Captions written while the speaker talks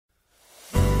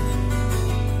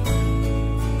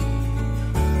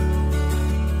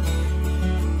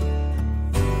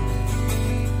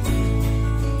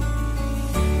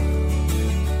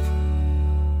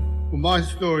My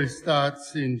story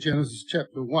starts in Genesis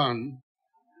chapter 1,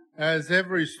 as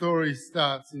every story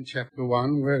starts in chapter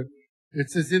 1, where it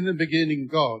says, in the beginning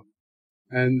God,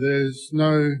 and there's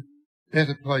no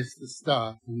better place to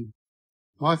start. And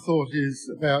my thought is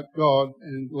about God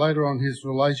and later on his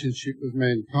relationship with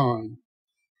mankind.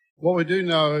 What we do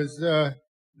know is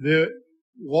there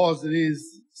was and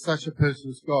is such a person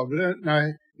as God. We don't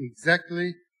know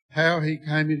exactly how he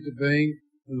came into being.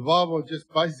 And the Bible just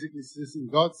basically says, and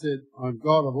God said, I'm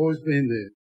God, I've always been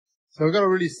there. So we've got to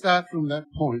really start from that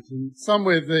point. And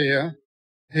somewhere there,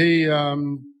 he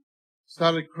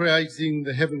started creating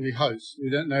the heavenly host. We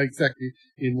don't know exactly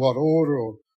in what order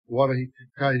or what. He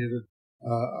created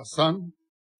a son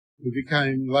who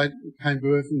came to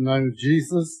earth in the name of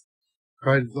Jesus,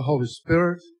 created the Holy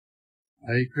Spirit.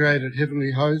 He created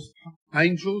heavenly host,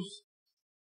 angels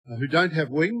who don't have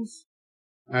wings,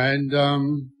 and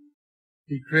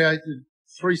he created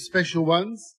three special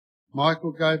ones,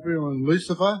 Michael, Gabriel, and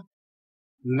Lucifer.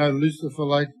 We know Lucifer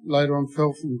later on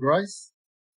fell from grace.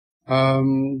 We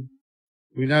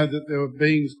know that there were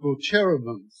beings called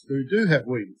cherubims who do have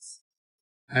wings,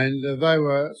 and they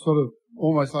were sort of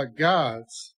almost like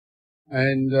guards.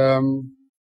 And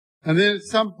then at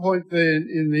some point there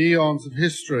in the eons of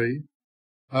history,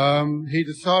 he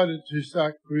decided to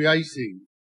start creating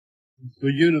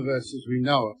the universe as we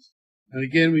know it. And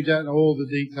again, we don't know all the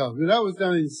details. But that was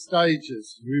done in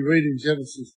stages. We read in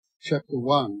Genesis chapter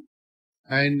 1.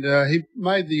 And he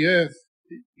made the earth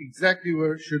exactly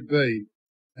where it should be.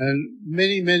 And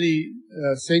many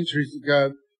centuries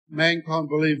ago, mankind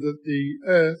believed that the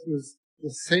earth was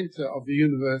the centre of the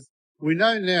universe. We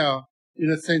know now,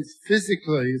 in a sense,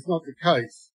 physically, it's not the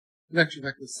case. In actual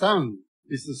fact, the sun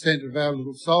is the centre of our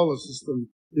little solar system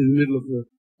in the middle of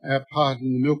our part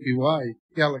in the Milky Way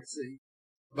galaxy.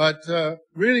 But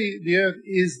really, the earth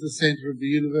is the centre of the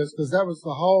universe because that was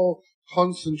the whole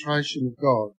concentration of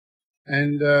God.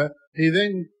 And he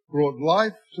then brought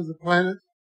life to the planet.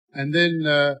 And then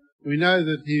we know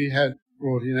that he had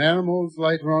brought in animals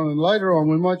later on. And later on,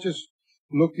 we might just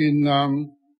look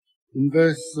in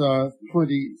verse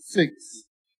 26.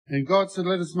 And God said,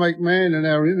 let us make man in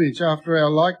our image after our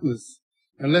likeness,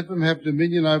 and let them have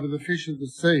dominion over the fish of the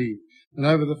sea, and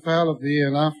over the fowl of the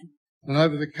air, and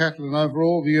over the cattle, and over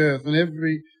all the earth, and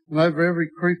over every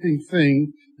creeping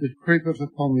thing that creepeth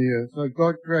upon the earth. So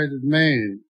God created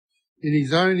man in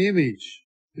his own image.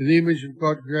 In the image of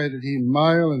God created him,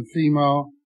 male and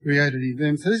female created he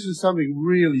them. So this was something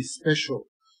really special.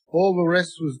 All the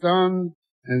rest was done,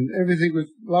 and everything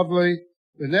was lovely.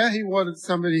 But now he wanted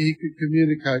somebody he could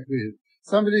communicate with,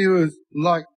 somebody who was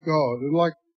like God, and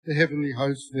like the heavenly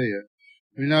host there.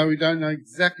 We don't know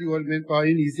exactly what it meant by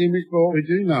in his image, but what we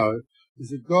do know is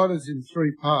that God is in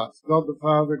three parts: God the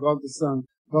Father, God the Son,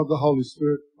 God the Holy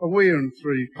Spirit. And we are in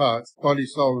three parts: body,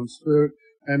 soul, and spirit,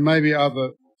 and maybe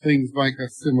other things make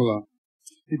us similar.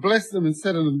 He blessed them and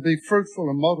said to them, be fruitful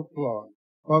and multiply.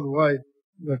 By the way,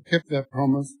 they've kept that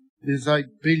promise. There's 8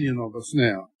 billion of us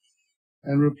now.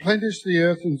 And replenish the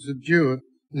earth and subdue it,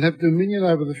 and have dominion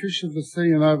over the fish of the sea,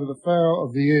 and over the fowl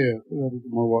of the air. Look at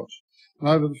my watch. And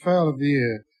over the fowl of the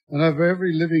air, and over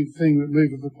every living thing that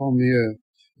moveth upon the earth.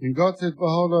 And God said,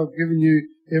 behold, I have given you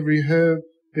every herb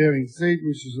bearing seed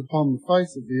which is upon the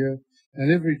face of the earth,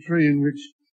 and every tree in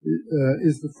which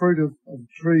is the fruit of a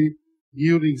tree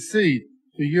yielding seed.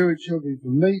 To you it shall be for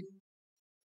meat,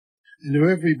 and to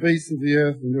every beast of the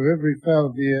earth, and to every fowl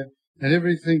of the air, and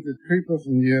everything that creepeth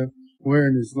on the earth,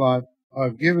 wherein is life. I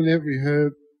have given every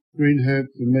herb, green herb,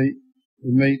 to meat,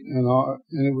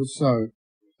 and it was so.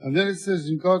 And then it says,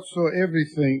 and God saw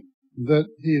everything that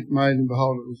he had made, and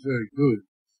behold, it was very good.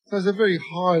 So it's a very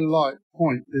highlight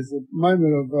point. There's a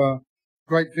moment of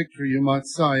great victory, you might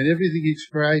say, and everything he's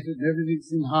created, and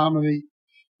everything's in harmony.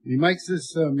 He makes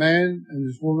this man and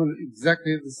this woman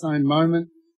exactly at the same moment.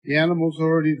 The animals are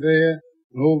already there,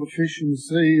 and all the fish in the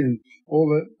sea, and all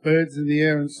the birds in the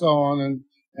air, and so on.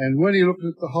 And when he looked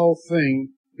at the whole thing,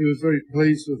 he was very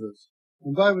pleased with it.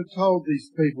 And they were told, these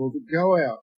people, to go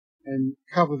out and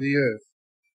cover the earth.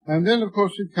 And then, of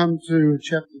course, we come to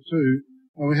chapter 2,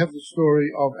 and we have the story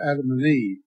of Adam and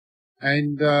Eve.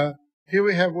 And here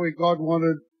we have where God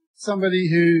wanted somebody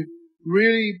who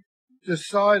really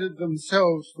decided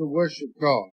themselves to worship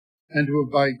God and to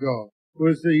obey God,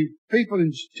 whereas the people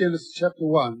in Genesis chapter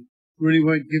 1 really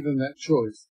weren't given that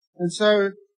choice. And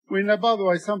so we know, by the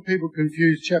way, some people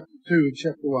confuse chapter 2 and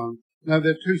chapter 1. No,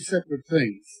 they're two separate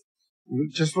things.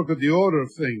 Just look at the order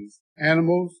of things.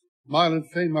 Animals, male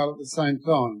and female at the same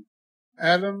time.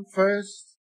 Adam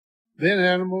first, then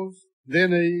animals,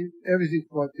 then Eve. Everything's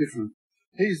quite different.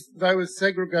 They were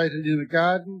segregated in a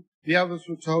garden, The others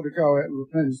were told to go out and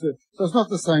replenish it. So it's not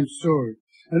the same story.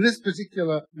 And this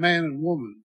particular man and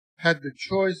woman had the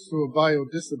choice to obey or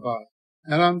disobey.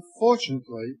 And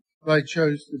unfortunately, they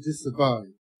chose to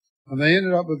disobey. And they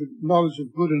ended up with the knowledge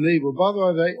of good and evil. By the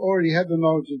way, they already had the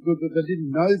knowledge of good, but they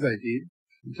didn't know they did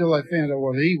until they found out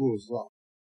what evil was like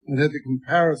and had the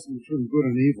comparison between good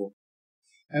and evil.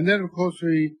 And then, of course,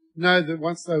 we know that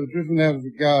once they were driven out of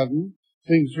the garden,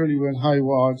 things really went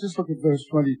haywire. Just look at verse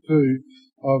 22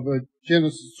 of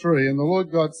Genesis 3. And the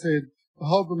Lord God said,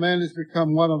 "Behold, the man is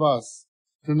become one of us,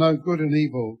 to know good and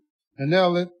evil. And now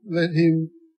let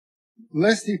him,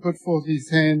 lest he put forth his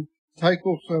hand, take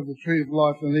also of the tree of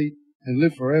life and eat and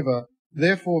live forever."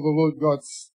 Therefore the Lord God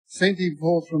sent him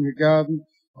forth from the garden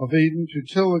of Eden to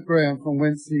till the ground from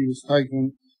whence he was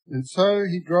taken. And so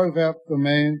he drove out the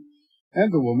man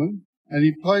and the woman, and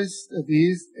he placed at the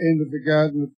east end of the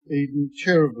garden of Eden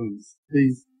cherubims,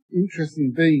 these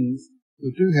interesting beings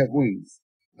that do have wings,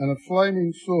 and a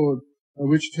flaming sword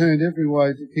which turned every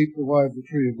way to keep the way of the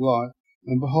tree of life.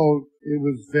 And behold, it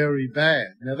was very bad.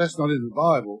 Now that's not in the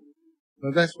Bible,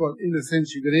 but that's what, in a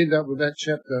sense, you could end up with that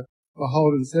chapter,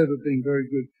 behold, instead of it being very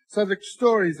good. So the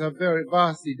stories are very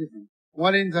vastly different.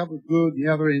 One ends up with good, the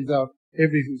other ends up,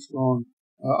 everything's gone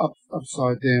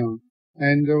upside down.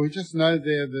 And we just know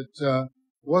there that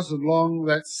wasn't long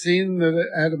that sin that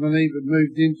Adam and Eve had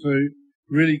moved into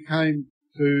really came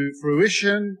to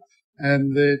fruition,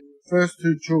 and the first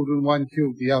two children, one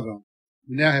killed the other.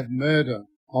 We now have murder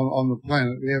on the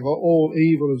planet. We have all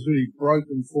evil is really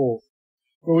broken forth.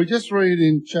 But we just read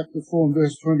in chapter 4 and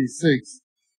verse 26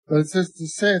 that it says, "To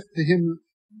Seth, to him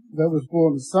that was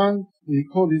born a son, and he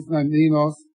called his name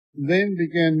Enos. And then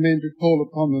began men to call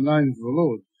upon the name of the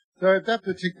Lord." So at that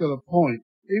particular point,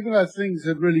 even though things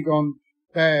had really gone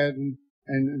bad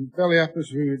and belly up,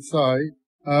 as we would say,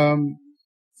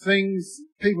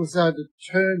 people started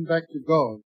to turn back to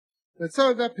God. But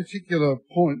so at that particular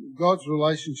point, God's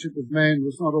relationship with man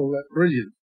was not all that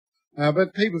brilliant.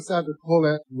 But people started to call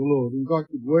out to the Lord, and God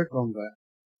could work on that.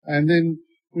 And then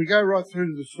we go right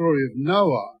through to the story of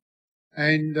Noah.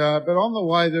 And but on the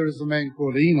way there is a man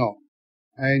called Enoch.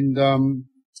 And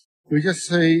we just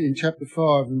see in chapter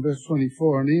 5 and verse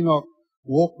 24, "And Enoch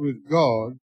walked with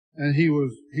God, and he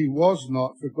was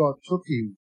not, for God took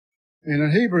him." And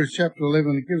in Hebrews chapter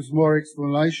 11, it gives more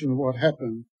explanation of what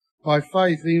happened. "By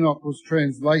faith Enoch was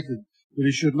translated, that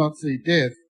he should not see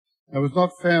death, and was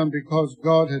not found because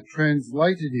God had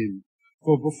translated him.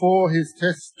 For before his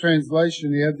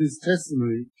translation he had this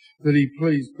testimony, that he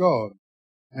pleased God."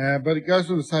 But it goes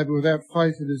on to say, "But without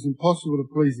faith it is impossible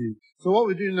to please him." So what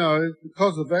we do know is,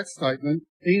 because of that statement,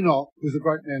 Enoch was a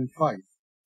great man of faith.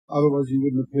 Otherwise he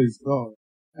wouldn't have pleased God.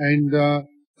 And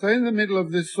so in the middle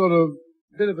of this sort of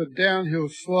bit of a downhill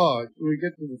slide, we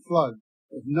get to the flood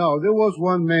of Noah, there was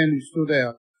one man who stood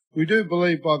out. We do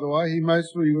believe, by the way, he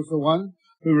mostly was the one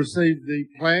who received the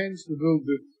plans to build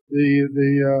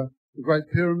the Great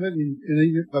Pyramid in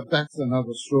Egypt, but that's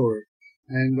another story.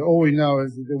 And all we know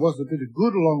is that there was a bit of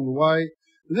good along the way.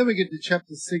 And then we get to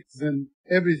chapter 6 and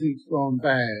everything's gone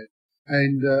bad.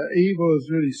 And evil has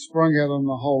really sprung out on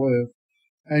the whole earth.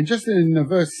 And just in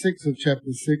verse 6 of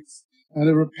chapter 6, "And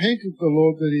it repented the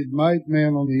Lord that he had made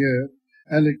man on the earth,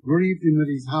 and it grieved him at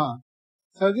his heart."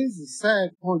 So this is a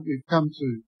sad point we've come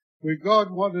to, where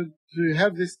God wanted to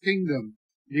have this kingdom.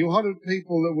 He wanted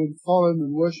people that would follow him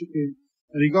and worship him.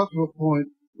 And he got to a point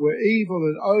where evil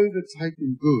had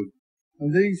overtaken good.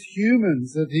 And these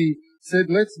humans that he said,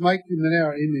 "Let's make them in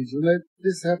our image, and let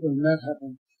this happen and that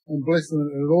happen, and bless them,"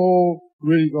 it had all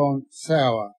really gone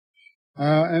sour.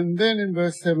 And then in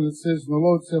verse 7 it says, "And the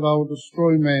Lord said, I will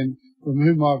destroy man from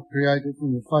whom I have created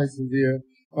from the face of the earth,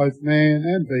 both man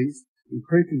and beast, and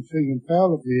creeping thing and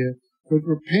fowl of the air, for it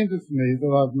repenteth me that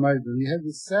I have made them." He had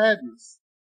this sadness.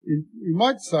 You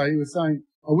might say, he was saying,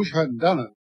 "I wish I hadn't done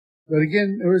it." But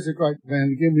again, there is a great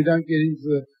plan. Again, we don't get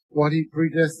into what he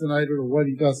predestinated or what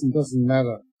he doesn't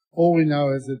matter. All we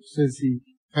know is it says he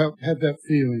had that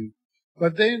feeling.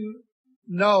 But then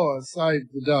Noah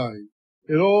saved the day.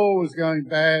 It all was going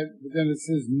bad, but then it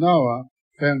says Noah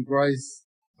found grace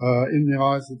in the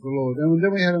eyes of the Lord. And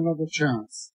then we had another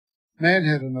chance. Man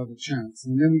had another chance.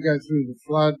 And then we go through the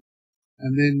flood,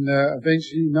 and then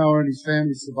eventually Noah and his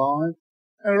family survived,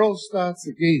 and it all starts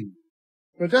again.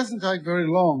 But it doesn't take very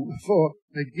long before,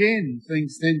 again,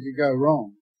 things tend to go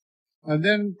wrong. And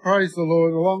then, praise the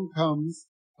Lord, along comes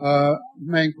a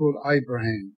man called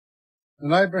Abraham.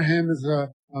 And Abraham is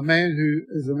a man who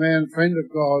is a friend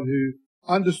of God, who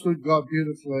understood God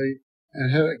beautifully,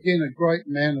 and had, again, a great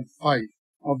man of faith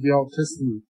of the Old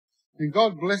Testament. And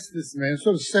God blessed this man,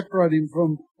 sort of separated him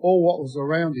from all what was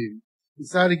around him. He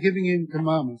started giving him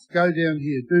commandments. Go down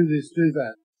here, do this, do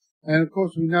that. And of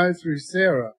course we know through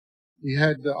Sarah, he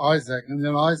had Isaac, and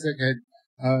then Isaac had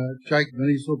Jacob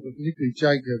and Esau, but particularly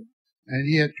Jacob, and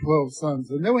he had 12 sons.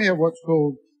 And then we have what's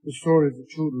called the story of the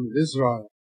children of Israel.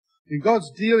 And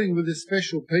God's dealing with this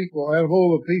special people out of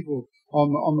all the people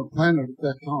on the planet at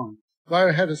that time.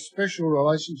 They had a special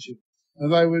relationship,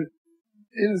 and they were,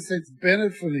 in a sense,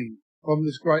 benefiting from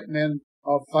this great man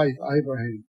of faith,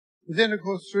 Abraham. But then, of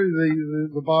course, through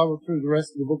the Bible, through the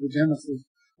rest of the book of Genesis,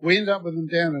 we end up with them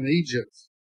down in Egypt,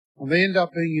 and they end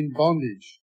up being in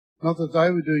bondage. Not that they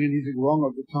were doing anything wrong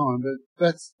at the time, but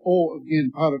that's all,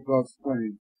 again, part of God's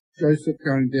plan. Joseph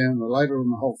going down, and later on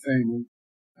the whole family.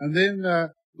 And then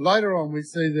later on we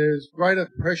see there's great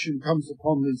oppression comes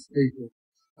upon these people,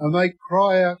 and they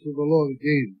cry out to the Lord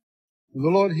again. And the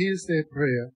Lord hears their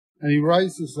prayer, and he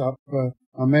raises up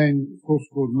a man, of course,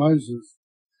 called Moses.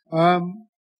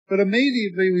 But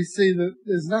immediately we see that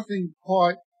there's nothing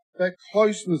quite, that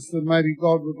closeness that maybe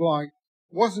God would like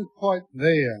wasn't quite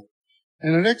there.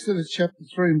 And in Exodus chapter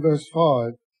 3 and verse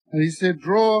 5, and he said,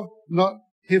 draw not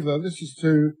hither, this is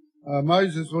to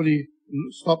Moses when he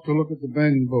stopped to look at the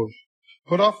burning bush.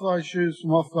 Put off thy shoes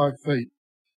from off thy feet,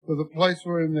 for the place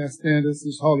wherein thou standest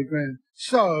is holy ground.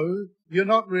 So you're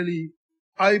not really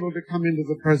able to come into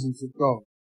the presence of God.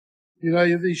 You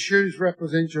know, these shoes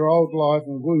represent your old life,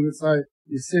 and we would say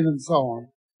your sin and so on.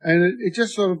 And it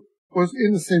just sort of was,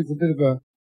 in a sense, a bit of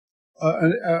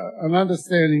an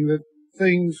understanding that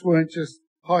things weren't just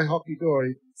high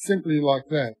hockey-dory, simply like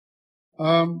that.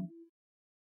 And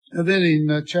then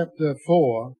in chapter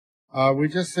 4, we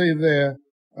just see there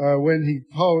when he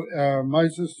told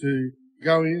Moses to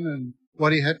go in and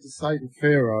what he had to say to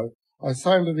Pharaoh. I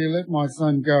say unto thee, let my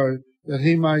son go, that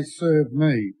he may serve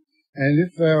me. And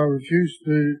if thou refuse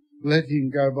to let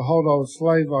him go, behold, I will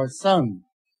slay thy son,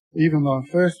 even thy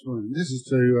firstborn. This is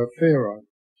to Pharaoh.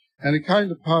 And it came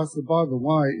to pass that by the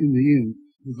way, in the end,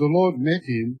 the Lord met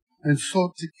him and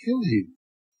sought to kill him.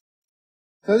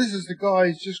 So this is the guy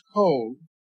who's just called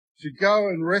to go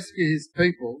and rescue his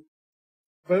people,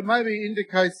 but it maybe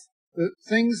indicates that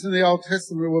things in the Old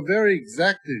Testament were very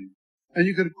exacting, and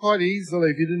you could quite easily,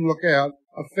 if you didn't look out,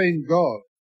 offend God.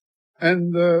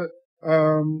 And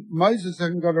Moses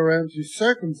hadn't got around to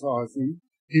circumcising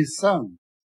his son.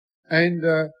 And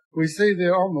we see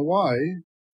there on the way,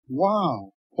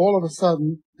 wow, all of a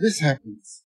sudden this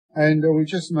happens. And we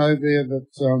just know there that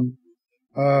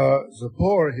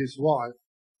Zipporah, his wife,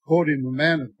 called him a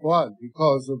man of blood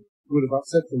because it would have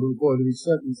upset the little boy to be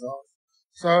circumcised.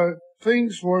 So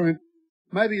things weren't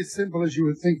maybe as simple as you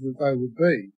would think that they would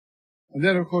be. And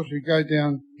then, of course, we go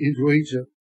down into Egypt,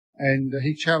 and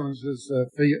he challenges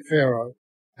Pharaoh,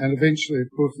 and eventually,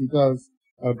 of course, he does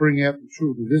bring out the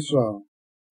children of Israel.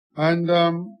 And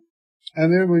then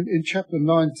in chapter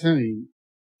 19,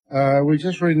 we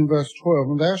just read in verse 12,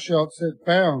 and thou shalt set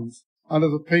bounds unto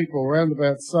the people round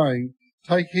about, saying,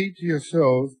 take heed to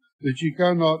yourselves that ye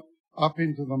go not up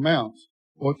into the mount,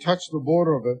 or touch the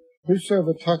border of it.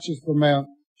 Whosoever touches the mount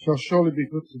shall surely be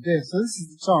put to death. So this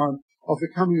is the time of the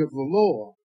coming of the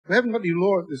law. We haven't got any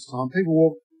law at this time. People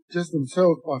walk just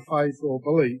themselves by faith or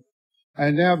belief.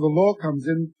 And now the law comes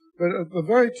in. But at the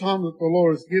very time that the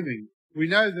law is giving, we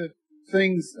know that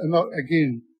things are not,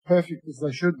 again, perfect as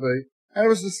they should be. And it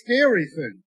was a scary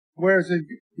thing. Whereas if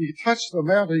you touch the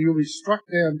mountain, you'll be struck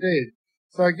down dead.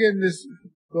 So again, this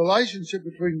relationship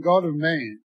between God and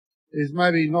man is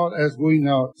maybe not as we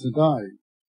know it today.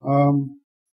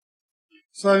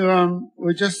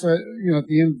 We just say, at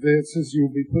the end there it says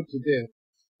you'll be put to death.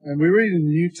 And we read in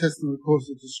the New Testament, of course,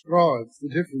 it describes the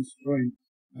difference between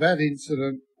that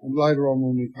incident and later on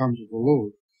when we come to the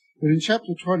Lord. But in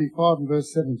chapter 25 and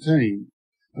verse 17,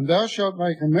 and thou shalt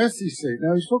make a mercy seat.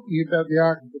 Now he's talking about the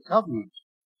Ark of the Covenant.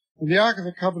 And the Ark of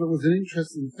the Covenant was an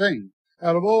interesting thing.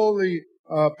 Out of all the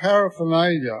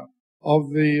paraphernalia of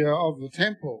the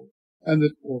temple, and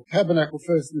or tabernacle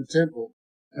first in the temple,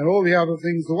 and all the other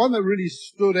things, the one that really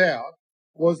stood out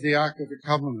was the Ark of the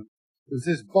Covenant. It was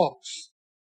this box,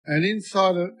 and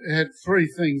inside it had three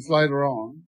things later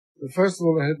on. The first of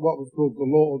all, it had what was called the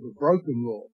law, or the broken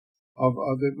law, of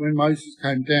that when Moses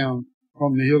came down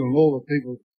from the hill, and all the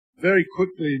people very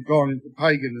quickly had gone into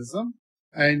paganism,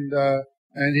 and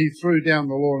he threw down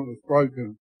the law and it was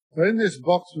broken. So in this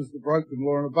box was the broken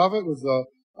law, and above it was a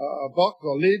box,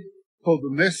 a lid, called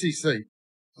the mercy seat.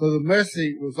 So the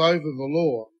mercy was over the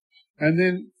law. And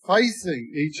then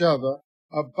facing each other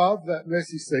above that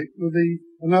mercy seat were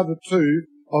another two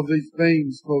of these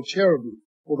beings called cherubim,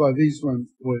 although these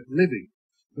ones weren't living.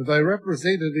 But they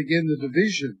represented again the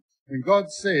division. And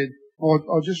God said,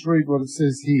 I'll just read what it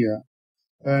says here.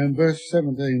 And verse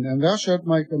 17, and thou shalt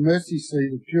make a mercy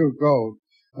seat of pure gold,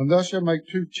 and thou shalt make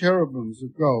 2 cherubims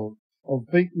of gold. Of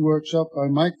beaten work shalt thou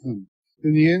make them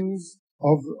in the ends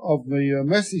of the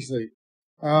mercy seat,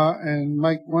 and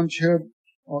make one cherub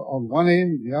on one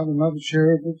end, the other another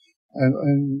cherubim,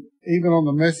 and even on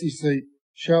the mercy seat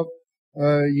shalt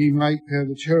ye make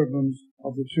the cherubims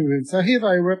of the 2 ends. So here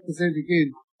they represent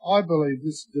again, I believe,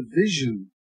 this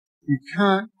division. You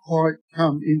can't quite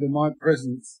come into my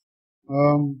presence.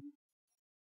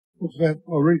 What's that?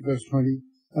 I'll read verse 20.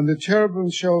 And the cherubim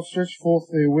shall stretch forth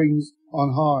their wings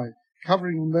on high,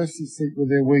 covering the mercy seat with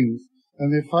their wings,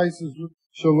 and their faces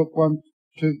shall look one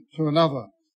to another.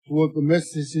 Toward the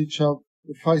mercy seat shall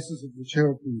the faces of the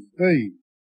cherubims be.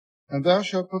 And thou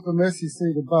shalt put the mercy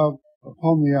seat above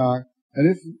upon the ark,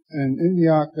 and in the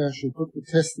ark thou shalt put the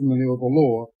testimony of the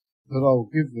law that I will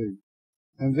give thee.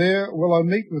 And there will I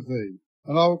meet with thee,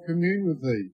 and I will commune with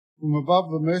thee from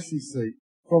above the mercy seat,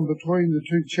 from between the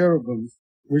 2 cherubims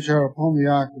which are upon the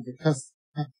ark of the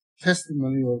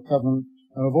testimony of the covenant,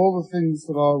 and of all the things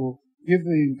that I will give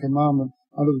thee in commandment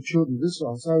unto the children of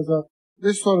Israel. So it's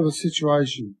this sort of a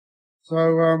situation. So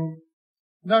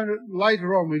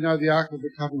later on we know the ark of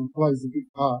the covenant plays a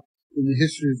big part in the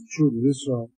history of the children of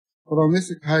Israel. But on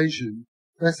this occasion,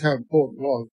 that's how important it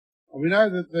was. And we know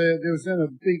that there was then a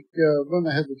big, when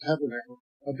they had the tabernacle,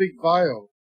 a big veil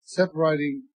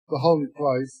separating the holy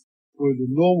place where the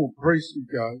normal priest would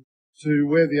go to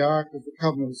where the ark of the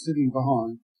covenant was sitting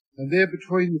behind. And there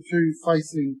between the 2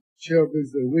 facing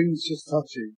cherubims, their wings just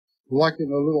touching, like in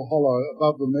a little hollow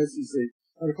above the mercy seat.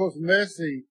 And of course,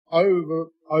 mercy over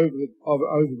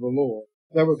the law.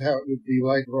 That was how it would be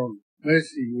later on.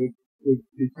 Mercy would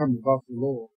become above the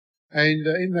law. And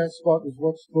in that spot was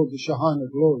what's called the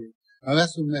Shekinah glory. And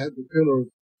that's when they had the pillar of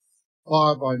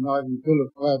fire by night and the pillar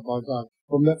of cloud by day,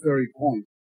 from that very point.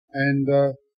 And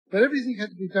but everything had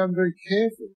to be done very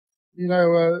carefully. You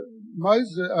know,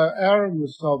 Aaron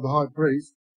was told, the high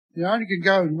priest, you only can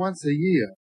go in once a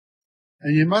year,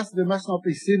 and there must not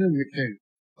be sin in the camp,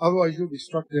 otherwise you'll be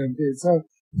struck down dead. So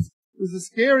it was a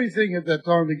scary thing at that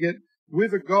time to get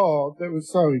with a God that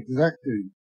was so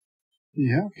exacting.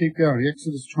 Yeah, keep going.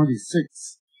 Exodus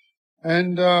 26.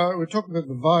 And we're talking about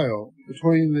the veil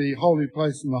between the holy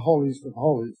place and the holiest of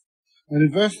holies. And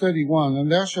in verse 31,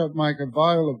 and thou shalt make a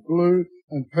veil of blue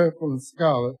and purple and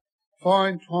scarlet,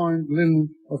 fine twined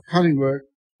linen of cunning work,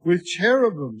 with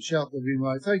cherubim shalt thou be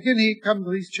made. So again here come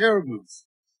these cherubims,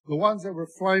 the ones that were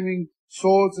flaming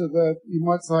swords of the, you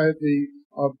might say, at the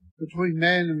between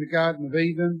man and the Garden of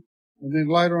Eden, and then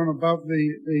later on above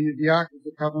the Ark of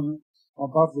the Covenant,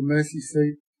 above the mercy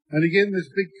seat. And again this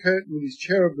big curtain with these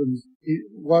cherubims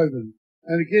woven.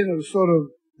 And again it was sort of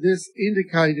this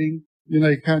indicating, you know,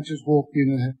 you can't just walk in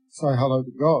and say hello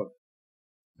to God.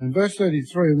 And verse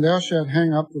 33, and thou shalt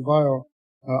hang up the veil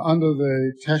under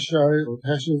the taches or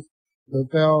tashes, that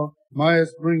thou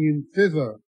mayest bring in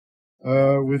thither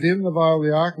within the veil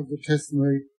the ark of the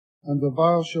testimony, and the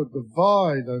veil shall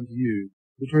divide unto you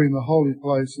between the holy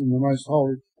place and the most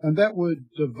holy. And that word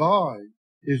divide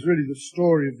is really the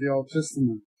story of the Old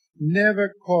Testament.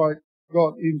 Never quite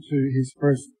got into his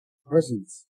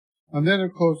presence. And then,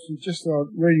 of course, just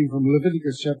reading from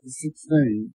Leviticus chapter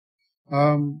 16,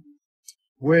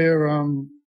 where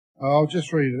I'll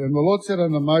just read it. And the Lord said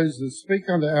unto Moses, speak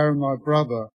unto Aaron thy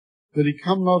brother, that he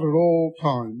come not at all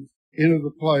times into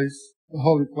the place, the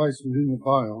holy place within the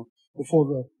veil, before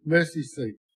the mercy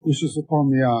seat, which is upon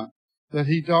the ark, that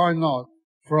he die not,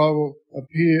 for I will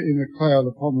appear in a cloud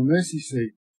upon the mercy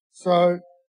seat. So,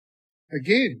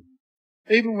 again,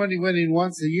 even when he went in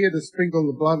once a year to sprinkle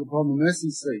the blood upon the mercy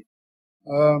seat,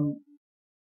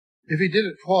 if he did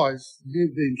it twice,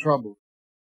 he'd be in trouble.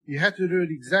 You had to do it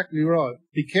exactly right.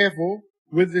 Be careful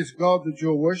with this God that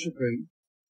you're worshipping,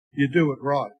 you do it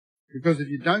right. Because if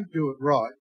you don't do it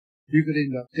right, you could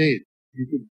end up dead.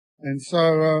 And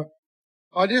so,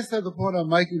 I guess that the point I'm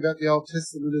making about the Old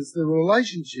Testament is the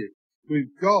relationship with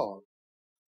God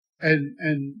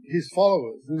and his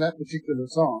followers in that particular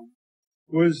time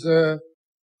was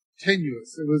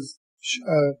tenuous. It was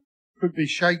could be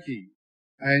shaky.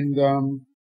 And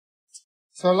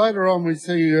so later on we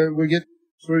see we get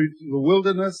through the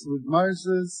wilderness with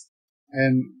Moses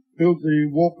and built the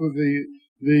walk with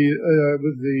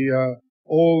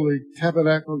all the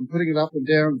tabernacle and putting it up and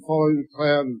down and following the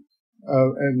cloud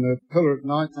and the pillar at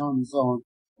night time and so on.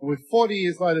 And with 40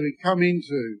 years later we come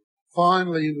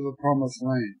finally into the promised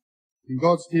land. And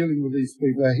God's dealing with these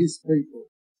people, they're his people.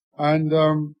 And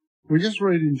we just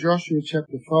read in Joshua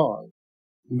chapter 5,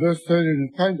 in verse 13, and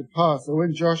it came to pass that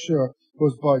when Joshua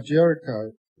was by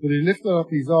Jericho, that he lifted up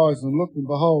his eyes and looked, and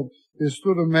behold, there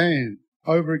stood a man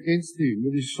over against him,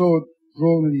 with his sword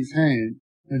drawn in his hand.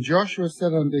 And Joshua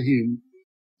said unto him,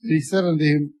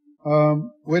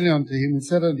 went unto him and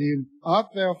said unto him, Art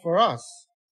thou for us,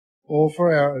 or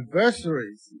for our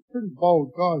adversaries? He's a pretty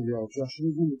bold guy, the old Joshua. He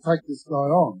was going to take this guy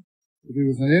on if he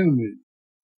was an enemy.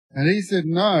 And he said,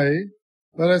 Nay,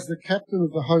 but as the captain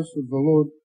of the host of the Lord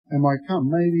am I come.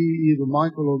 Maybe either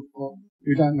Michael or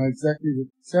we don't know exactly, but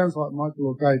it sounds like Michael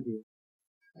or Gabriel.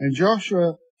 And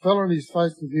Joshua fell on his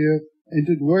face to the earth and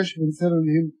did worship and said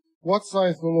unto him, What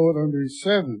saith the Lord unto his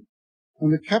servant?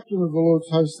 And the captain of the Lord's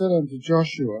host said unto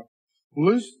Joshua,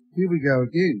 Here we go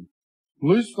again.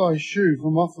 Loose thy shoe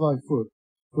from off thy foot,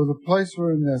 for the place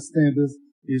wherein thou standest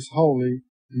is holy.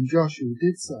 And Joshua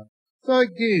did so. So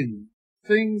again,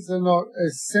 things are not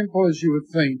as simple as you would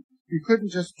think. You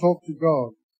couldn't just talk to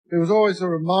God. There was always a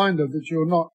reminder that you're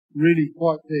not really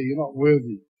quite there, you're not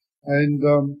worthy. And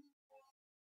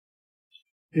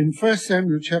in 1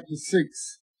 Samuel chapter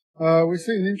 6, we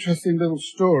see an interesting little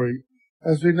story,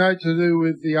 as we know, to do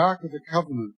with the Ark of the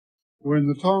Covenant, where in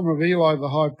the time of Eli the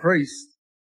high priest,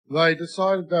 they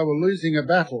decided they were losing a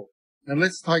battle, and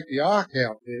let's take the Ark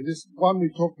out there. This one we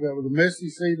talked about with the mercy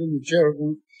seat and the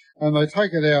cherubim, and they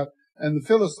take it out, and the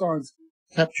Philistines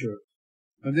capture it.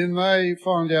 And then they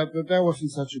find out that that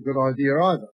wasn't such a good idea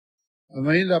either. And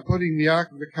they end up putting the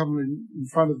Ark of the Covenant in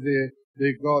front of their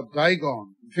god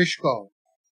Dagon, the fish god,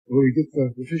 where we get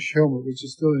the fish helmet, which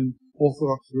is still in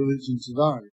Orthodox religion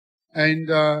today.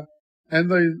 And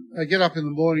they get up in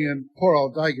the morning and poor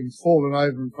old Dagon's fallen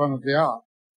over in front of the Ark.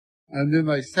 And then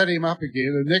they set him up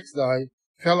again, and next day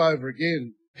fell over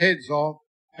again, heads off,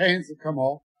 hands that come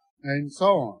off, and so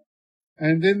on.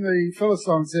 And then the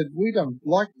Philistines said, We don't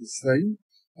like this thing.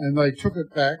 And they took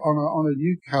it back on a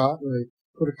new cart. They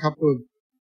put a couple of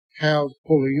cows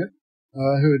pulling it,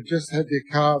 who had just had their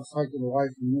calves taken away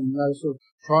from them. And they were sort of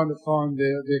trying to find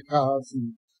their calves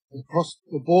and across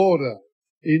the border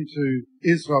into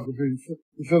Israel between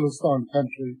the Philistine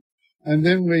country. And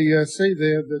then we see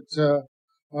there that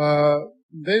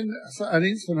then an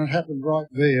incident happened right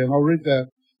there, and I'll read that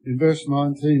in verse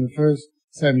 19 of 1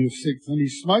 Samuel 6. And he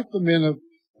smote the men of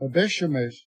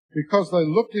Bethshemesh because they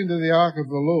looked into the ark of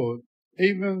the Lord.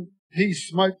 Even he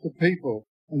smote the people,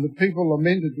 and the people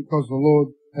lamented because the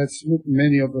Lord had smitten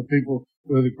many of the people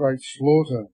with a great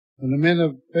slaughter. And the men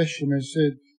of Bethshemesh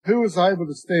said, Who is able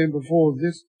to stand before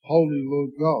this holy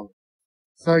Lord God?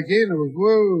 So again it was,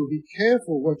 whoa, be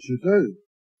careful what you do.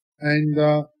 And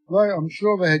I'm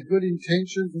sure they had good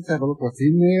intentions. Let's have a look what's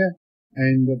in there.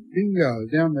 And bingo,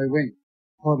 down they went.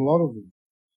 Quite a lot of them.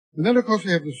 And then, of course,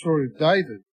 we have the story of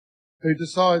David, who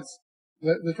decides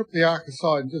that they took the ark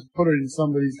aside and just put it in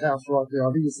somebody's house right there.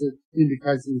 I think it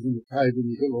indicates it was in the cave in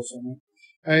the hill or something.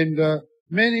 And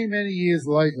many, many years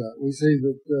later, we see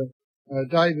that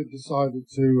David decided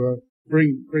to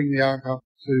bring the ark up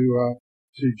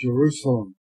to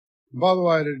Jerusalem. And by the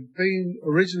way, it had been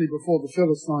originally before the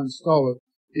Philistines stole it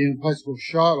in a place called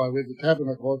Shiloh, where the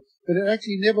tabernacle was, but it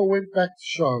actually never went back to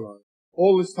Shiloh.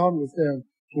 All this time it was down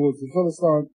towards the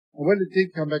Philistines, and when it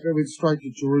did come back, it went straight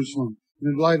to Jerusalem. And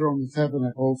then later on, the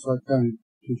tabernacle also came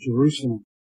to Jerusalem.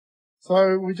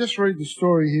 So we just read the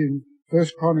story here in 1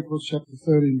 Chronicles chapter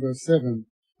 13, verse 7.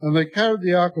 And they carried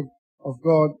the ark of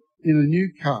God in a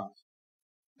new cart.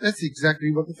 That's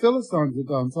exactly what the Philistines had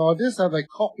done. So I dare say they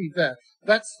copied that.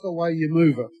 That's the way you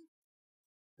move it.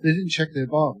 They didn't check their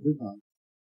Bible, did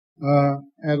they?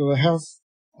 Out of the house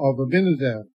of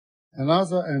Abinadab. And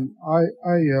Uzzah and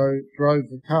Ahio drove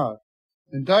the cart.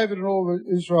 And David and all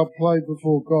Israel played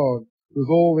before God with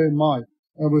all their might,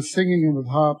 and were singing and with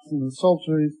harps and with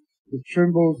psalteries, with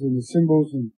timbrels and with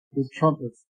cymbals and with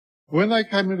trumpets. When they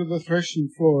came into the threshing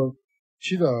floor of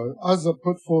Chiddo, Uzzah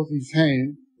put forth his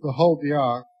hand to hold the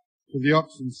ark, for the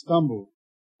oxen stumbled.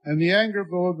 And the anger of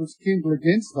the Lord was kindled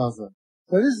against Uzzah.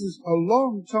 So this is a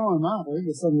long time after. I think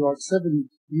it's something like 7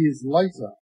 years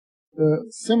later. A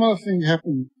similar thing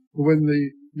happened when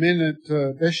the men at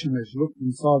Bethshemesh looked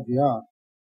inside the ark.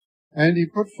 And he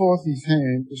put forth his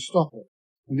hand to stop it.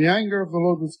 And the anger of the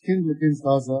Lord was kindled against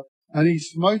Uzzah, and he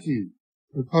smote him,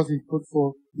 because he put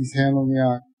forth his hand on the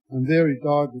ark, and there he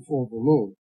died before the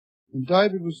Lord. And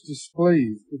David was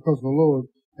displeased, because the Lord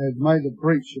had made a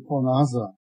breach upon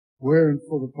Uzzah, wherein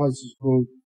for the place is called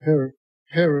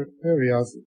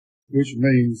Periuzzah, which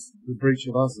means the breach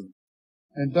of Uzzah.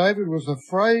 And David was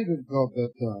afraid of God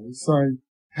that day, saying,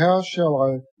 How shall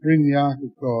I bring the ark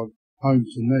of God home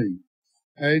to me?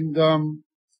 And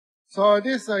so I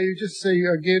dare say you just see,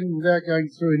 again, without going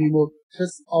through any more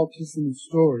Old Testament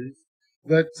stories,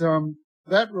 that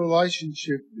that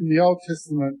relationship in the Old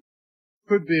Testament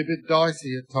could be a bit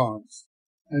dicey at times.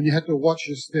 And you had to watch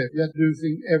your step. You had to do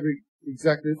things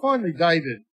exactly. Finally,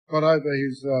 David got over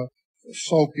his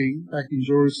sulking back in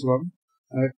Jerusalem.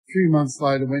 A few months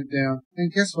later went down,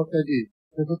 and guess what they did?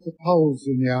 They put the poles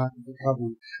in the Ark of the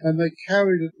Covenant, and they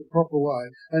carried it the proper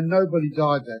way, and nobody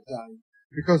died that day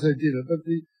because they did it. But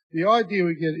the idea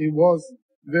we get, it was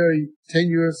very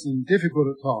tenuous and difficult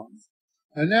at times.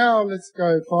 And now let's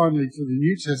go finally to the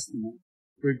New Testament,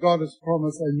 where God has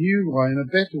promised a new way and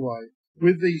a better way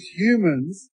with these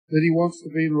humans that he wants to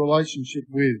be in relationship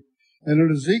with. And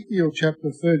in Ezekiel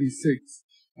chapter 36,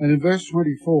 and in verse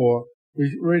 24,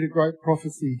 we read a great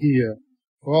prophecy here.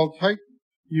 For I'll take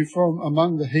you from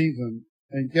among the heathen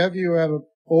and gather you out of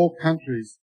all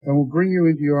countries and will bring you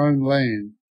into your own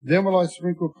land. Then will I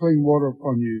sprinkle clean water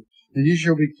upon you, and you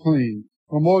shall be clean.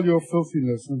 From all your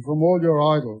filthiness and from all your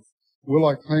idols will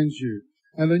I cleanse you.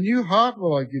 And a new heart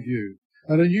will I give you,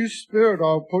 and a new spirit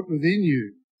I will put within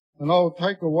you. And I will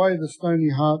take away the stony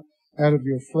heart out of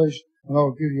your flesh, and I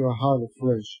will give you a heart of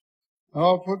flesh. And I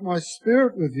will put my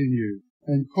spirit within you,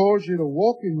 and cause you to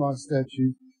walk in my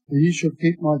statutes, and you shall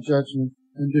keep my judgments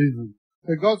and do them.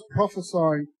 So God's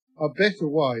prophesying a better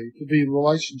way to be in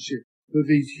relationship with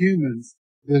these humans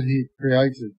that he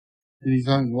created in his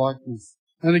own likeness.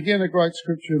 And again, a great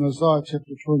scripture in Isaiah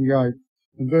chapter 28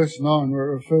 and verse 9,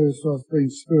 where it refers to us being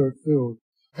spirit-filled.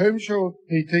 Whom shall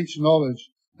he teach knowledge,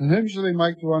 and whom shall he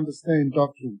make to understand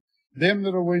doctrine? Them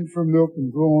that are weaned from milk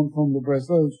and drawn from the breast,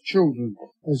 those children,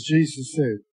 as Jesus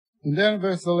said. And down in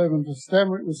verse 11, with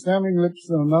stammering lips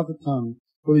and another tongue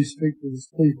will he speak to his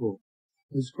people.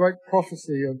 There's great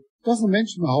prophecy of, doesn't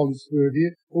mention the Holy Spirit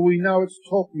here, but we know it's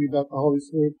talking about the Holy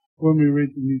Spirit when we read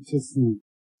the New Testament.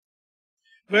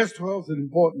 Verse 12 is an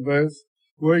important verse,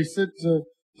 where he said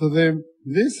to them,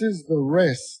 this is the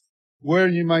rest, where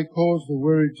you may cause the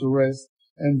weary to rest,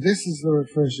 and this is the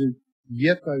refreshing,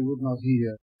 yet they would not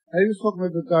hear. And he was talking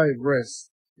about the day of rest.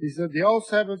 He said, the old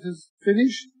Sabbath is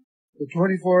finished, the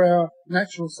 24-hour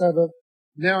natural Sabbath.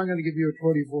 Now I'm going to give you a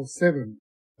 24/7,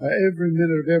 every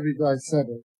minute of every day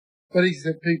Sabbath. But he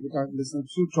said people don't listen,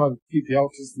 still try to keep the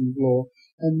Old Testament law.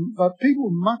 But people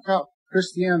muck up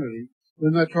Christianity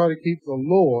when they try to keep the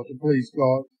law to please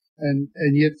God and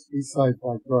yet be saved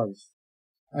by grace.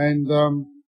 And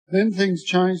then things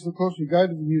changed. Of course, we go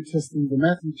to the New Testament, to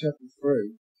Matthew chapter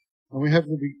 3, and we have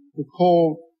the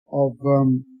call of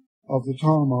the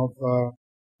time of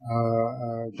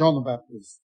John the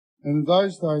Baptist. And in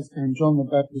those days came John the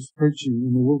Baptist preaching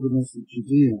in the wilderness of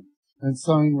Judea and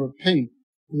saying, repent,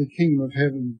 for the kingdom of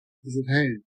heaven is at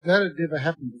hand. That had never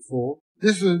happened before.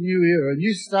 This is a new era, a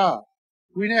new start.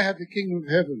 We now have the kingdom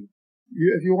of heaven.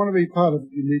 If you want to be part of it,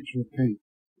 you need to repent.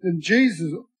 And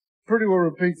Jesus pretty well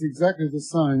repeats exactly the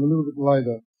same a little bit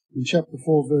later in chapter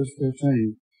 4, verse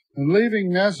 13. And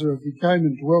leaving Nazareth, he came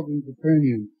and dwelt in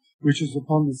Capernaum, which is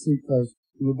upon the seacoast,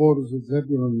 in the borders of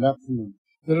Zebulun and Naphtali,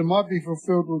 that it might be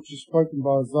fulfilled which is spoken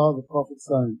by Isaiah the prophet,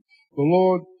 saying, the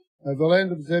Lord, the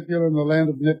land of Zebulun, the land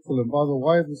of Naphtali, by the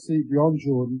way of the sea beyond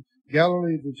Jordan,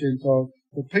 Galilee of the Gentiles,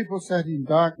 the people sat in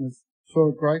darkness, saw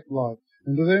a great light.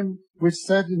 And to them which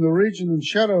sat in the region and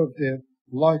shadow of death,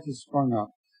 light is sprung up.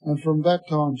 And from that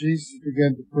time Jesus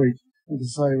began to preach and to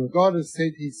say, well, God has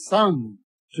sent his Son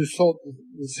to sort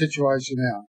the situation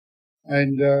out.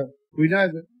 And we know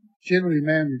that generally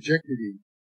man rejected him.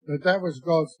 But that was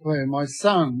God's plan. My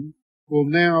Son will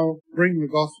now bring the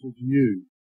gospel to you.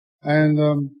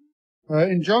 And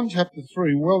in John chapter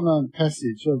 3, well-known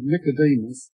passage of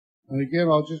Nicodemus, and again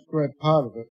I'll just grab part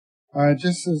of it,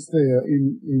 just as there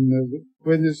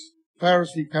when this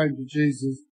Pharisee came to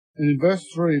Jesus, and in verse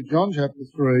 3 of John chapter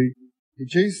 3,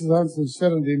 Jesus answered and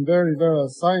said unto him, verily, verily, I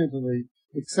say unto thee,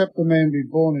 except a man be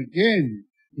born again,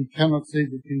 he cannot see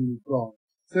the kingdom of God.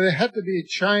 So there had to be a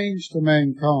change to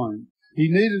mankind. He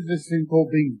needed this thing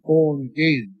called being born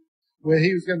again, where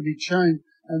he was going to be changed.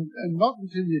 And not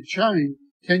until you're changed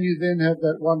can you then have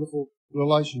that wonderful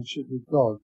relationship with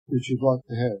God that you'd like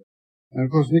to have. And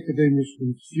of course Nicodemus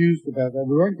was confused about that.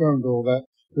 We won't go into all that.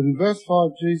 But in verse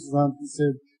 5, Jesus answered and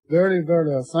said, verily,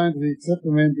 verily, I say unto thee, except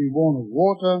a man be born of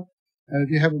water. And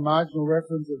if you have a marginal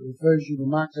reference, it refers you to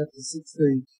Mark chapter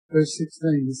 16, verse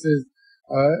 16. It says,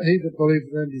 he that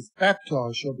believeth and is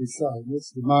baptized shall be saved.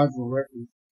 That's the marginal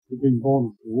reference to being born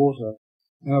of the water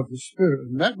and of the Spirit.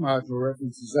 And that marginal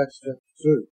reference is Acts chapter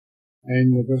 2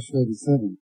 and verse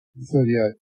 37 and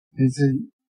 38. And it says,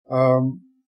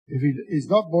 if he is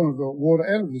not born of the water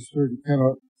and of the Spirit, he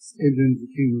cannot enter into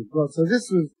the kingdom of God. So this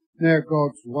was now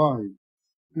God's way.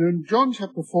 Now in John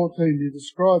chapter 14, he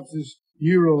describes this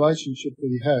new relationship that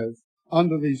he has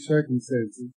under these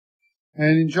circumstances.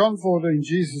 And in John 14,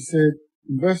 Jesus said,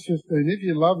 in verse 15, if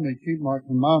you love me, keep my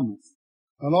commandments.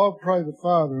 And I'll pray the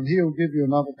Father, and he'll give you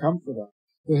another comforter,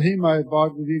 that he may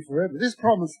abide with you forever. This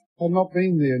promise had not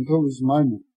been there until this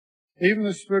moment. Even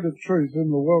the Spirit of truth, whom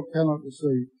the world cannot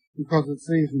receive, because it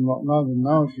seeth him not, neither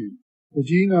knoweth him. But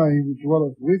ye know him who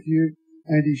dwelleth with you,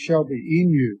 and he shall be in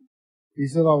you. He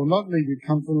said, I will not leave you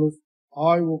comfortless,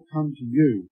 I will come to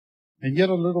you. And yet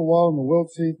a little while, and the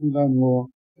world seeth me no more,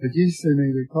 but ye see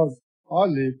me, because I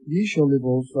live, ye shall live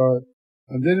also.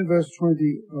 And then in verse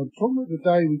 20, talking about the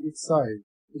day we get saved,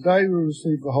 the day we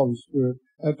receive the Holy Spirit,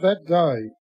 at that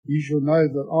day ye shall know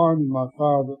that I am in my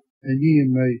Father, and ye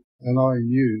in me, and I in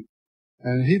you.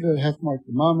 And he that hath my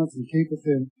commandments and keepeth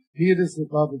them, he it is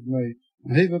that loveth me,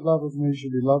 and he that loveth me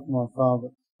shall be loved of my Father,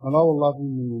 and I will love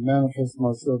him and will manifest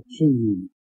myself to him.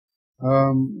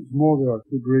 More that I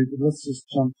could read, but let's just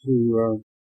jump to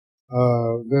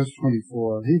verse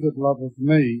 24. He that loveth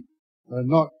me,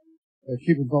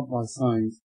 keepeth not my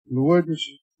sayings, and the word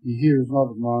which ye hear is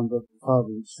not of mine, but the Father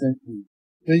which sent me.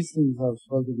 These things I have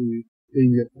spoken to you,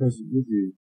 being yet present with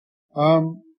you.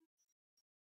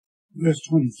 Verse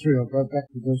 23, I'll go back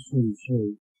to verse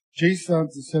 23. Jesus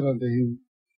answered said unto him,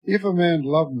 If a man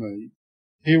love me,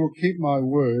 he will keep my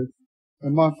word,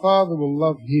 and my Father will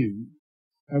love him,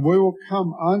 and we will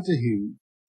come unto him,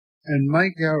 and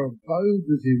make our abode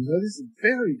with him. So this is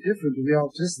very different to the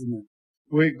Old Testament,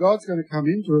 where God's going to come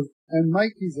into us and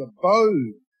make his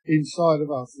abode inside of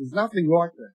us. There's nothing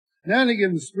like that. Now and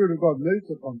again the Spirit of God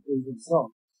moved upon people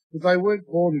themselves, but they weren't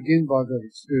born again by that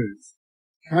experience.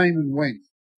 Came and went.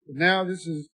 But now this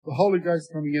is the Holy Ghost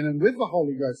coming in, and with the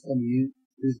Holy Ghost coming in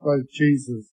is both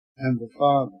Jesus and the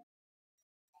Father.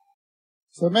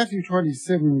 So Matthew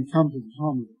 27, we come to the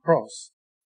time of the cross.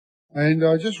 And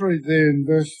I just read there in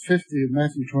verse 50 of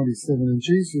Matthew 27, and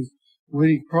Jesus, when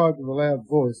he cried with a loud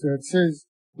voice, now it says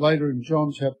later in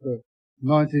John chapter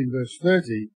 19, verse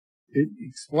 30, it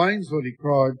explains what he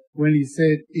cried when he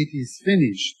said, It is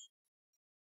finished.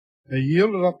 He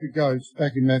yielded up the ghost,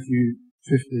 back in Matthew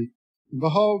 50, and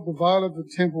behold, the veil of the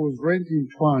temple was rent in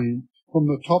twain from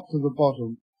the top to the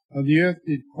bottom, and the earth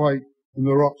did quake, and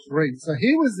the rocks rent. So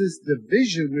here was this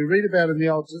division we read about in the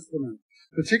Old Testament,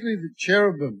 particularly the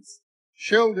cherubims,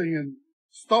 shielding and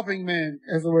stopping man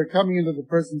as they were coming into the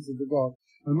presence of the God.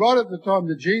 And right at the time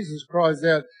that Jesus cries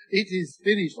out, It is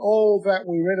finished, all that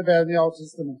we read about in the Old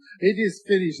Testament, it is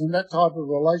finished, and that type of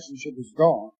relationship is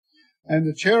gone. And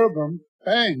the cherubim,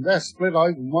 bang, they're split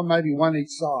open, maybe one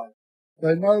each side.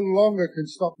 They no longer can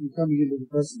stop you coming into the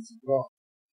presence of God.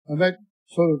 And that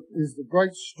sort of is the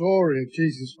great story of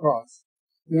Jesus Christ.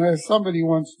 You know, somebody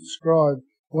once described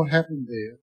what happened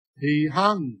there. He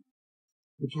hung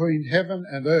between heaven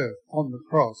and earth on the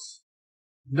cross.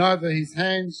 Neither his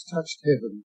hands touched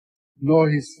heaven, nor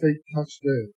his feet touched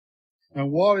earth.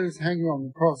 And while he was hanging on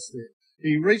the cross there,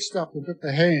 he reached up and took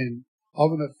the hand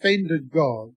of an offended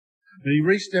God. And he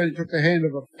reached down and took the hand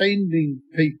of offending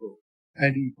people,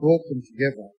 and he brought them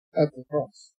together at the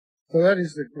cross. So that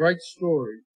is the great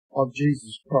story of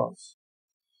Jesus Christ.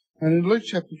 And in Luke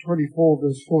chapter 24,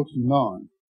 verse 49,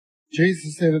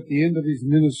 Jesus said at the end of his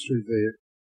ministry there,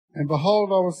 And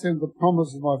behold, I will send the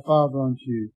promise of my Father unto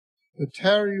you, but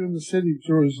tarry you in the city of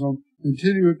Jerusalem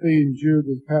until you have been endued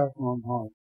with power from on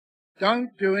high.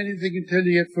 Don't do anything until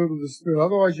you get filled with the Spirit,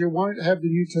 otherwise you won't have the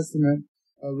New Testament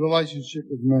relationship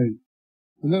with me.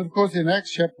 And then, of course, in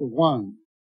Acts chapter 1,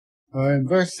 in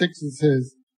verse 6 it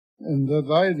says, And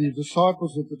they, the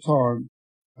disciples at the time,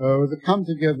 that come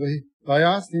together, they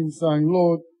asked him, saying,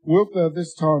 Lord, wilt thou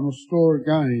this time restore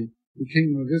again the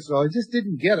kingdom of Israel? They just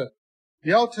didn't get it.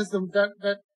 The Old Testament,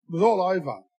 that was all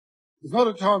over. It's not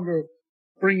a time to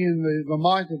bring in the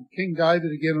might of King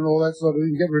David again and all that sort of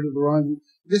thing, get rid of the Romans.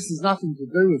 This has nothing to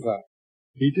do with that.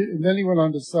 And then he went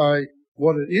on to say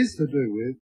what it is to do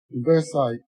with, in verse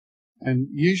 8, And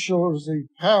ye shall receive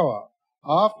power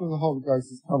after the Holy Ghost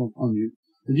has come upon you,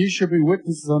 and ye shall be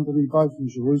witnesses unto me both in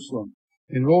Jerusalem,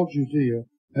 in all Judea,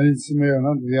 and in Samaria, and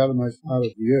unto the uttermost part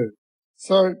of the earth.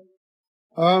 So,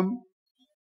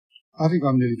 I think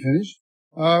I'm nearly finished.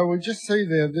 We just see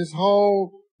there this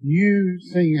whole new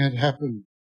thing had happened,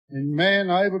 and man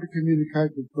able to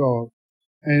communicate with God.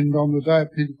 And on the day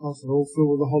of Pentecost, they're all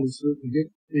filled with the Holy Spirit to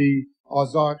get the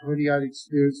Isaiah 28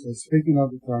 experience. They speak in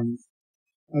other tongues.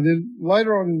 And then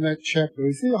later on in that chapter,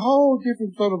 we see a whole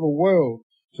different sort of a world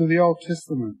to the Old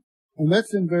Testament. And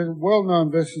that's in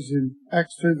well-known verses in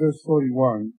Acts 2, verse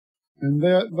 41. And they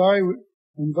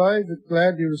that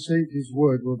gladly received his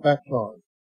word were baptized.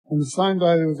 And the same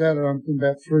day there was added unto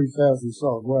about 3,000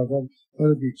 souls. Wow,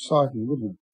 that'd be exciting,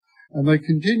 wouldn't it? And they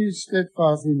continued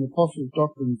steadfastly in the apostles'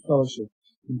 doctrine and fellowship,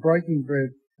 in breaking bread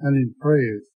and in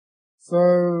prayers.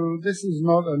 So this is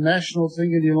not a national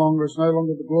thing any longer. It's no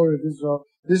longer the glory of Israel.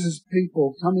 This is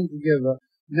people coming together,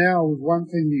 now with one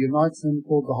thing that unites them,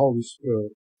 called the Holy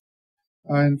Spirit.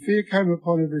 And fear came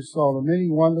upon every soul, and many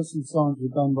wonders and signs were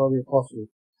done by the apostles.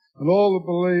 And all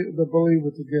the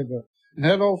believers together, and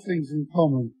had all things in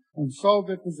common, and sold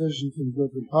their possessions and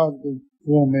goods, and parted them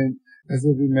to all men, as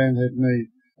every man had need.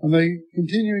 And they,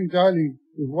 continuing daily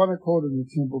with one accord in the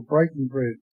temple, breaking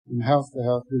bread from house to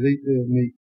house, did eat their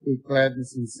meat with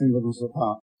gladness and singleness of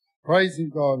heart, praising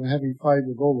God and having favour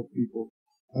with all the people.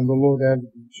 And the Lord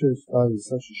added to the church daily,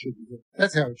 such as should be.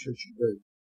 That's how a church should be.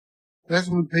 That's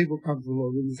when people come to the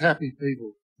Lord, when there's happy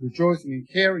people, rejoicing and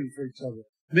caring for each other,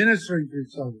 ministering to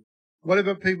each other,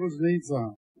 whatever people's needs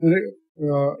are, and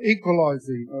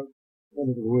equalising,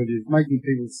 whatever the word is, making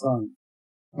people sane.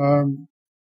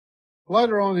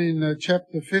 Later on in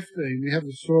chapter 15, we have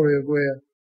the story of where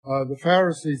the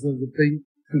Pharisees that have been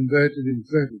converted in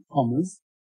inverted commas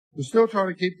were still trying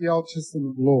to keep the Old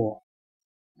Testament law.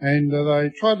 And they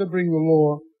tried to bring the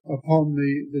law upon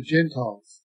the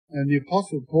Gentiles. And the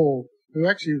Apostle Paul, who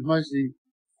actually was mostly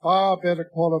far better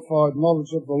qualified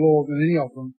knowledge of the law than any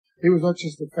of them, he was not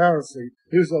just a Pharisee,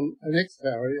 he was an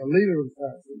ex-Pharisee, a leader of the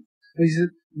Pharisees. And he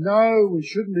said, no, we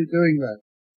shouldn't be doing that.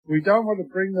 We don't want to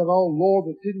bring that old law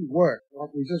that didn't work,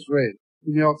 like we just read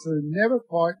in the Old Testament. It never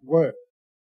quite worked.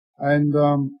 And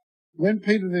when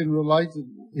Peter then related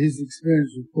his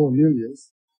experience with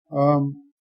Cornelius, I'll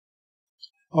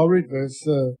read verse 6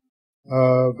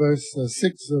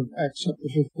 of Acts chapter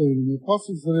 15. And the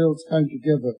apostles and elders came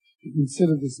together to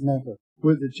consider this matter,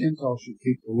 whether the Gentiles should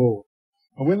keep the law.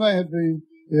 And when there had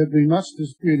been much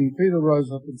disputing, Peter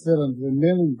rose up and said unto them,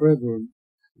 men and brethren,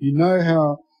 you know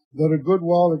how that a good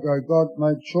while ago God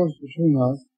made choice between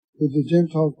us, that the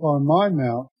Gentiles by my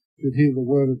mouth should hear the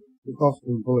word of the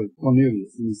gospel and believe.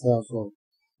 Cornelius and his household.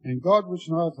 And God, which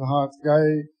knoweth the hearts,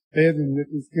 bare them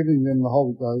witness, giving them the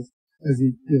Holy Ghost, as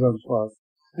he did unto us.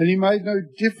 And he made no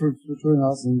difference between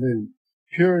us and them,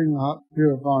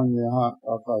 purifying their heart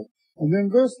by faith. And then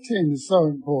verse 10 is so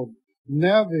important.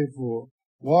 Now therefore,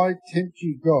 why tempt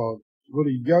ye God to put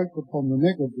a yoke upon the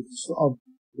neck of the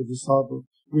disciples,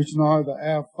 which neither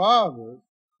our fathers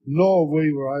nor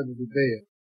we were able to bear?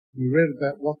 We read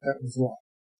about what that was like.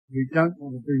 We don't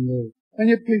want to bring those. And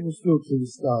yet people still to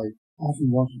this day often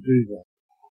want to do that.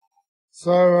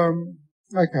 So,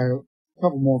 okay, a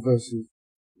couple more verses.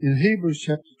 In Hebrews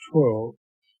chapter 12,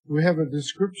 we have a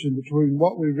description between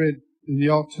what we read in the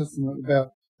Old Testament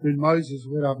about when Moses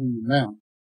went up in the mount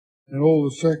and all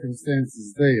the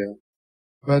circumstances there.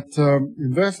 But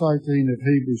in verse 18 of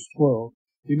Hebrews 12,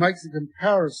 he makes a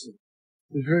comparison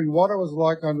between what it was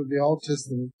like under the Old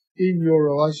Testament in your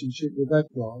relationship with that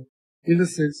God, in a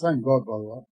sense, same God by the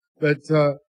way, but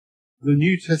the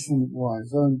New Testament way.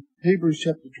 So in Hebrews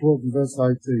chapter 12 and verse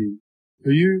 18,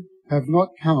 for you have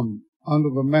not come under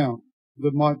the mount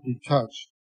that might be touched,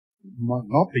 might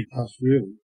not be touched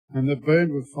really, and that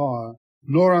burned with fire,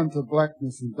 nor unto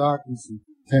blackness and darkness and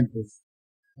tempest,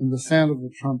 and the sound of the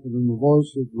trumpet and the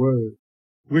voice of word,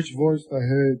 which voice they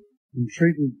heard,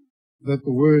 entreated that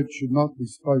the word should not be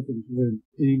spoken to them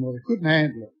any more. They couldn't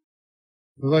handle it,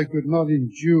 for they could not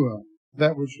endure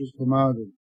that which was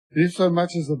commanded. And if so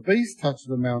much as a beast touched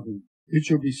the mountain, it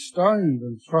should be stoned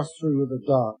and thrust through with a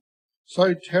dart.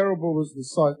 So terrible was the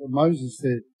sight that Moses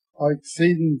said, I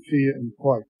exceeding fear and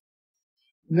quake.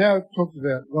 Now it talks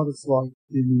about what it's like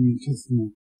in the New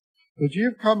Testament. But you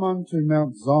have come unto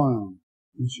Mount Zion,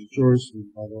 which is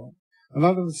Jerusalem, by the way, and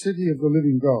unto the city of the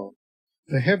living God,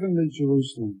 the heavenly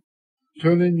Jerusalem,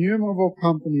 to an innumerable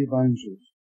company of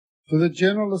angels, to the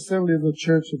general assembly of the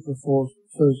church of the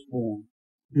firstborn,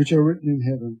 which are written in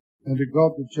heaven, and to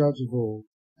God the judge of all,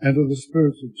 and to the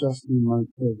spirits of just men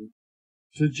made perfect,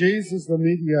 to Jesus the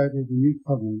mediator of the new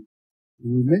covenant.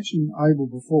 And we mentioned Abel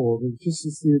before, but just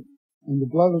as it, and the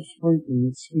blood of sprinkling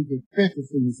that speaketh better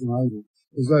things than Abel,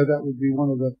 as though that would be one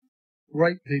of the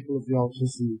great people of the Old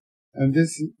Testament. And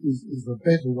this is the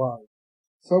better way.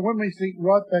 So when we think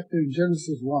right back to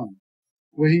Genesis 1,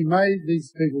 where he made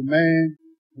these people man,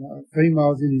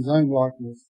 females in his own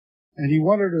likeness, and he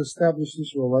wanted to establish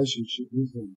this relationship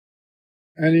with them.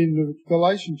 And in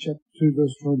Galatians chapter 2,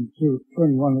 verse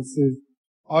 21, it says,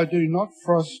 I do not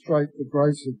frustrate the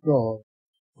grace of God,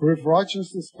 for if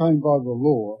righteousness came by the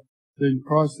law, then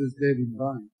Christ is dead in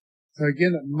vain. So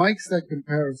again, it makes that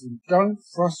comparison. Don't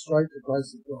frustrate the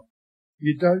grace of God.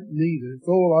 You don't need it. It's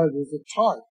all over. It's a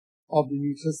type of the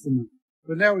New Testament.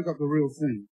 But now we've got the real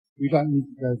thing. We don't need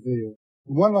to go there.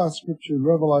 And one last scripture in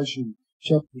Revelation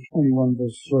chapter 21,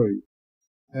 verse 3.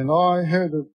 And I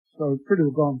heard it, so we've pretty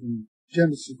well gone from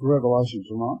Genesis to Revelation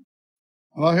tonight.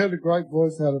 And I heard a great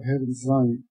voice out of heaven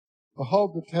saying,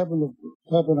 Behold, the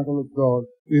tabernacle of God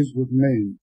is with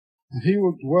men, and he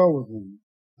will dwell with them,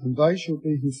 and they shall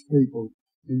be his people,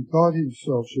 and God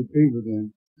himself shall be with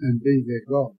them and be their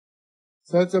God.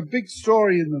 So it's a big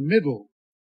story in the middle,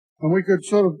 and we could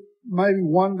sort of maybe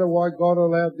wonder why God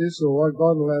allowed this or why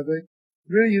God allowed that.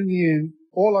 Really, in the end,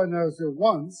 all I know is there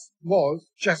once was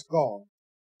just God.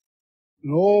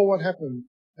 And all what happened.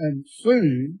 And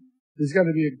soon, there's going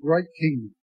to be a great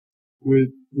kingdom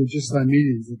with just so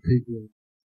millions of people,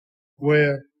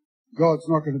 where God's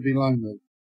not going to be lonely.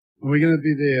 And we're going to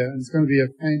be there, and it's going to be a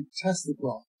fantastic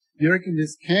life. You reckon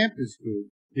this camp is good?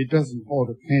 It doesn't hold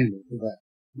a candle to that.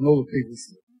 And all the people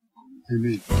say,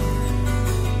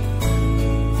 amen.